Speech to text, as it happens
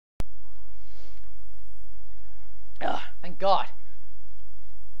Ugh, thank God.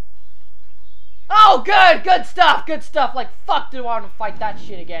 Oh, good, good stuff, good stuff. Like, fuck, do I want to fight that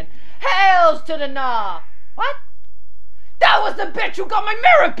shit again? Hails to the nah. What? That was the bitch who got my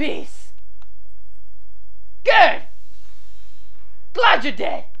mirror piece. Good. Glad you're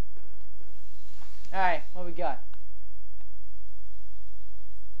dead. Alright, what we got?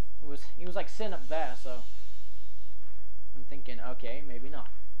 He was like sitting up there, so I'm thinking, okay, maybe not.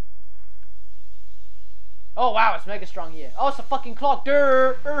 Oh wow, it's mega strong here. Oh, it's a fucking clock.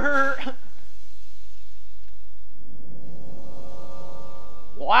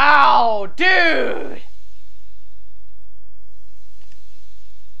 Wow, dude!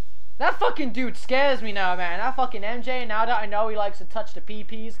 That fucking dude scares me now, man. That fucking MJ, now that I know he likes to touch the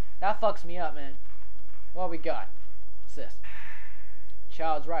PPs, that fucks me up, man. What we got? What's this?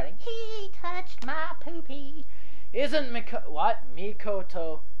 Child's writing. He touched my poopy. Isn't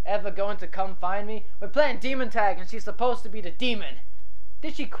Mikoto ever going to come find me? We're playing demon tag and she's supposed to be the demon.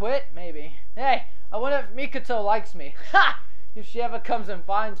 Did she quit? Maybe. Hey, I wonder if Mikoto likes me. Ha! If she ever comes and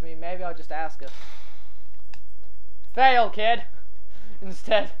finds me, maybe I'll just ask her. Fail, kid.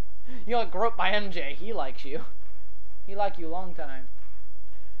 Instead, you got groped by MJ. He likes you. He liked you a long time.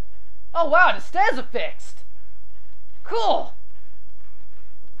 Oh wow, the stairs are fixed. Cool.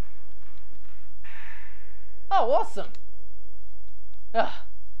 Oh, awesome. Ugh.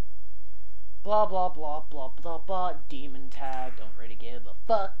 Blah blah blah blah blah blah. Demon tag. Don't really give a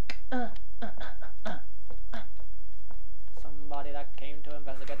fuck. Somebody that came to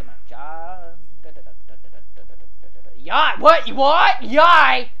investigate the match. Yai! What? What?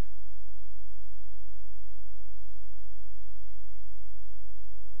 Yai!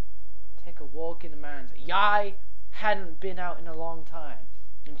 Take a walk in the mountains. Yai hadn't been out in a long time,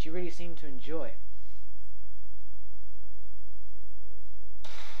 and she really seemed to enjoy it.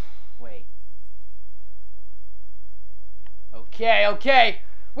 Wait. Okay, okay.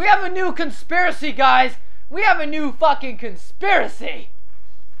 We have a new conspiracy, guys. We have a new fucking conspiracy.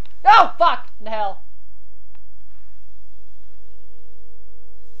 Oh, fuck the hell.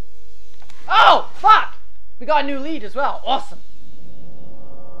 Oh, fuck. We got a new lead as well. Awesome.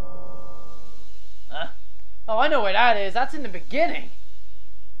 Huh? Oh, I know where that is. That's in the beginning.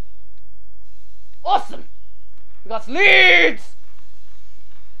 Awesome. We got leads.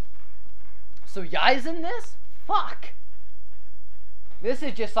 So Yai's in this? Fuck. This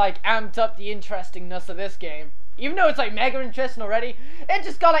is just like amped up the interestingness of this game. Even though it's like mega interesting already, it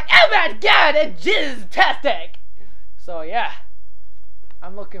just got like, oh my god, it's jizz-tastic. So yeah,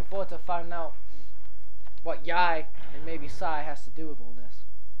 I'm looking forward to finding out what Yai and maybe Sai has to do with all this.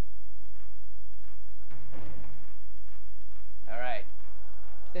 Alright,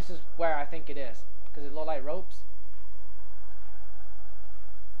 this is where I think it is, because it looked like ropes.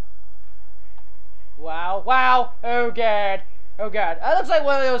 Wow, wow, oh god. Oh god, that looks like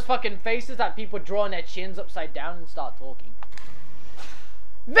one of those fucking faces that people draw on their chins upside down and start talking.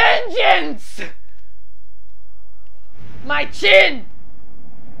 Vengeance! My chin!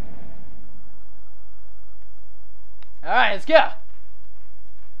 Alright, let's go.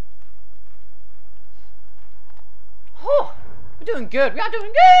 Whew, we're doing good, we are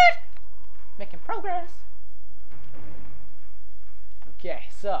doing good! Making progress. Okay,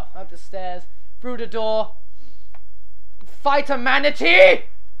 so, up the stairs, through the door. Fight a manatee,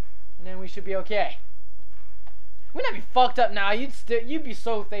 and then we should be okay. Wouldn't that be fucked up now? You'd be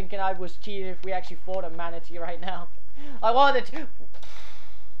so thinking I was cheating if we actually fought a manatee right now. I wanted to.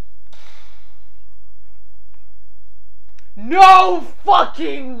 No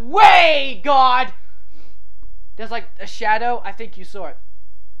fucking way, God! There's like a shadow. I think you saw it.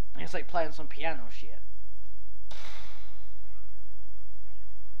 And it's like playing some piano shit.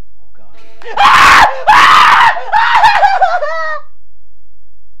 Oh God. Ah!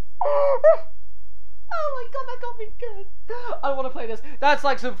 Oh my God, that got me good. I don't want to play this. That's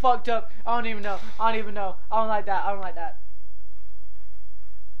like some fucked up. I don't even know. I don't even know. I don't like that. I don't like that.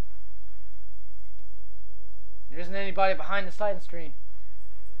 There isn't anybody behind the sliding screen.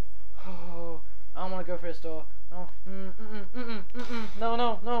 Oh, I don't want to go for this door. No, no,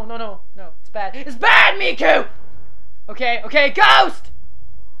 no, no, no, no, no. It's bad. It's bad, Miku. Okay, okay, ghost.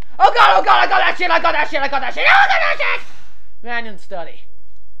 Oh God, oh God, I got that shit. I got that shit. I got that shit. I got that shit. Man, didn't study.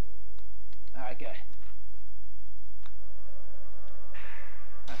 All right, good.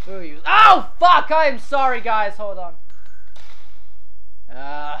 Oh fuck! I am sorry, guys. Hold on.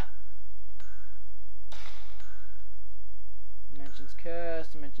 Dimensions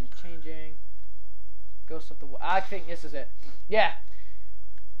cursed. Dimensions changing. Ghosts of the. I think this is it. Yeah.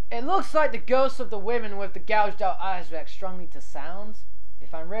 It looks like the ghosts of the women with the gouged out eyes react strongly to sounds.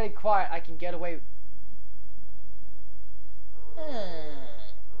 If I'm really quiet, I can get away.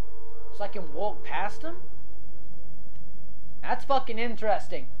 So I can walk past him? That's fucking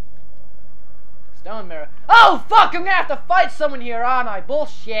interesting. Stone mirror. Oh fuck! I'm gonna have to fight someone here, aren't I?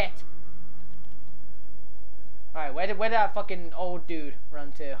 Bullshit. Alright, where did that fucking old dude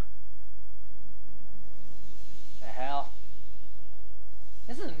run to? The hell?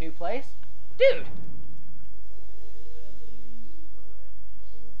 This is a new place. Dude!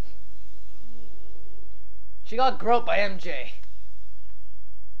 She got groped by MJ.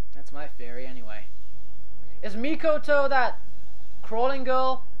 That's my theory anyway. Is Mikoto that crawling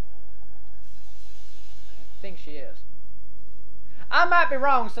girl? I think she is. I might be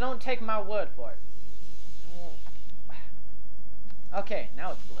wrong, so don't take my word for it. Okay,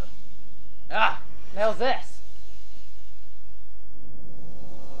 now it's blue. Ah! What the hell's this?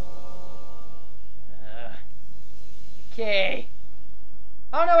 Key.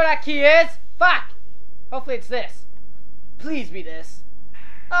 I don't know what that key is. Fuck! Hopefully it's this. Please be this.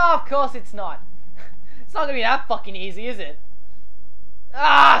 Oh, of course it's not. It's not gonna be that fucking easy, is it?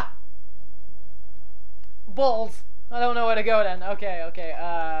 Ah! Balls. I don't know where to go then. Okay, okay.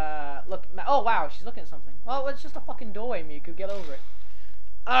 Look. Oh, wow. She's looking at something. Well, it's just a fucking doorway, Miku. Get over it.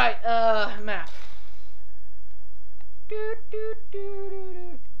 Alright, map.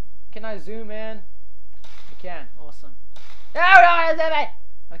 Can I zoom in? I can. Awesome. No!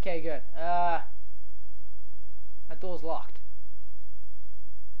 Okay, good. That door's locked.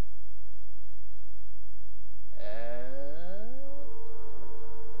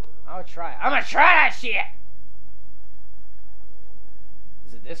 I'll try it. I'm gonna try that shit!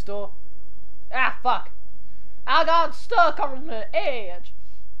 Is it this door? Ah, fuck. I got stuck on the edge.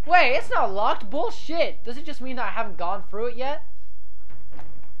 Wait, it's not locked? Bullshit. Does it just mean that I haven't gone through it yet?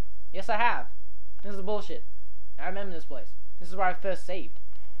 Yes, I have. This is bullshit. I remember this place. This is where I first saved.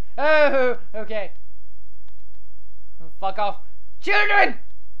 Oh, okay. Fuck off. Children!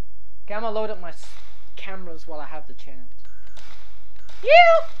 Okay, I'm gonna load up my cameras while I have the chance.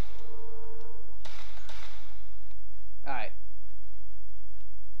 You! Alright.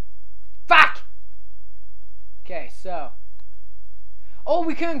 Fuck! Okay, so. Oh,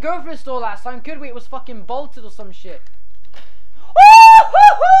 we couldn't go for this door last time, could we? It was fucking bolted or some shit.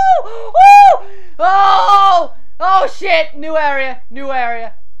 Oh! Oh shit! New area. New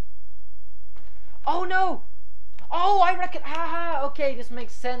area. Oh no! Oh, I reckon. Haha. Okay, this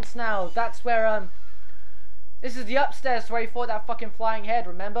makes sense now. That's where this is the upstairs where he fought that fucking flying head.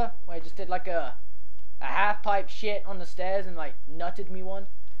 Remember? Where he just did like a half pipe shit on the stairs and like nutted me one.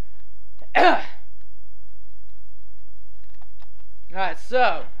 Alright,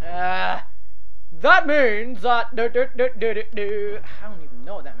 so that means that I don't even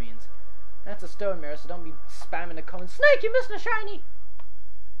know what that means. That's a stone mirror, so don't be spamming the comments. Snake, you're missing a shiny.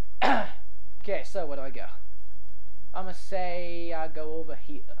 Okay, so where do I go? I'm gonna say I go over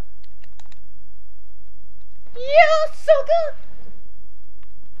here. Yeah, sucker!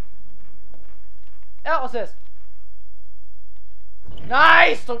 Oh, what's this?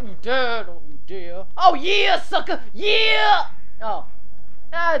 Nice! Don't you dare, don't you dare. Oh yeah, sucker! Yeah! Oh.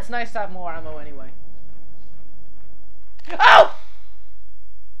 Ah, it's nice to have more ammo anyway. Oh!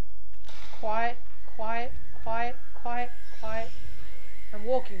 Quiet, quiet, quiet, quiet, quiet. I'm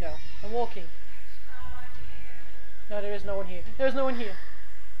walking now. I'm walking. No, there is no one here. There's no one here.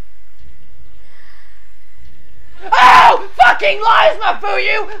 Oh! Fucking lies, Mafu,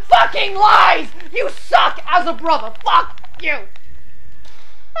 you! Fucking lies! You suck as a brother! Fuck you!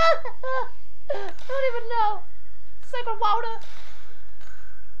 I don't even know. Sacred water.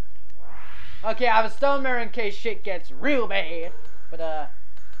 Okay, I have a stone mirror in case shit gets real bad. But,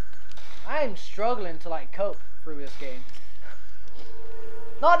 I'm struggling to, like, cope through this game.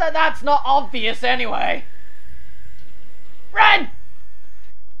 Not that that's not obvious anyway. Run!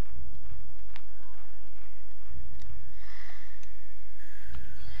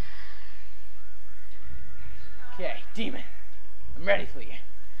 Okay, demon. I'm ready for you.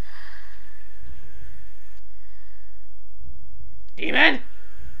 Demon!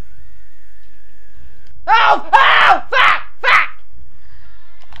 Oh! Oh! Fuck! Fuck!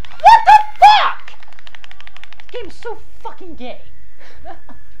 What the fuck? This game is so fucking gay.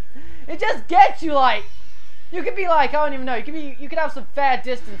 It just gets you like. You could be like, I don't even know. You could have some fair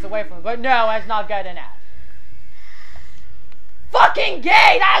distance away from it, but no, it's not good enough. Fucking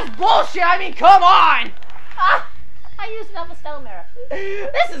gay! That's bullshit. I mean, come on. Ah, I used another stone mirror.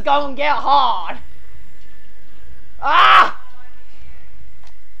 This is gonna get hard. Ah!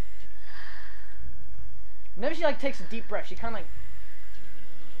 Whenever she like takes a deep breath, she kind of like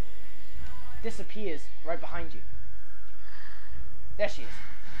disappears right behind you. There she is.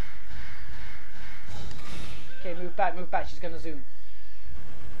 Okay, move back, move back. She's gonna zoom.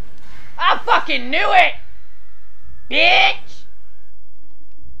 I fucking knew it! Bitch!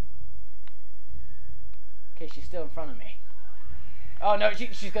 Okay, she's still in front of me. Oh no,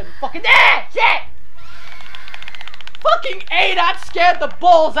 she's gonna be fucking there! Shit! Fucking A, that scared the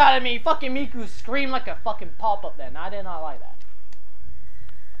balls out of me! Fucking Miku screamed like a fucking pop-up then. I did not like that.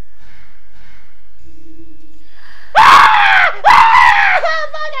 Ah! Ah!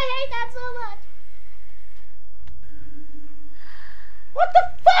 Fuck, I hate that so much! What the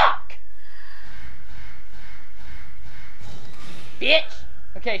fuck? Bitch!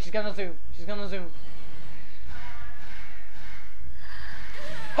 Okay, she's gonna zoom. She's gonna zoom.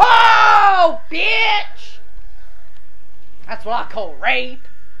 Oh, bitch! That's what I call rape.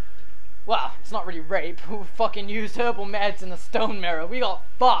 Well, it's not really rape. Who fucking used herbal meds in the stone mirror? We got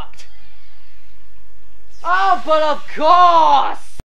fucked. Oh, but of course!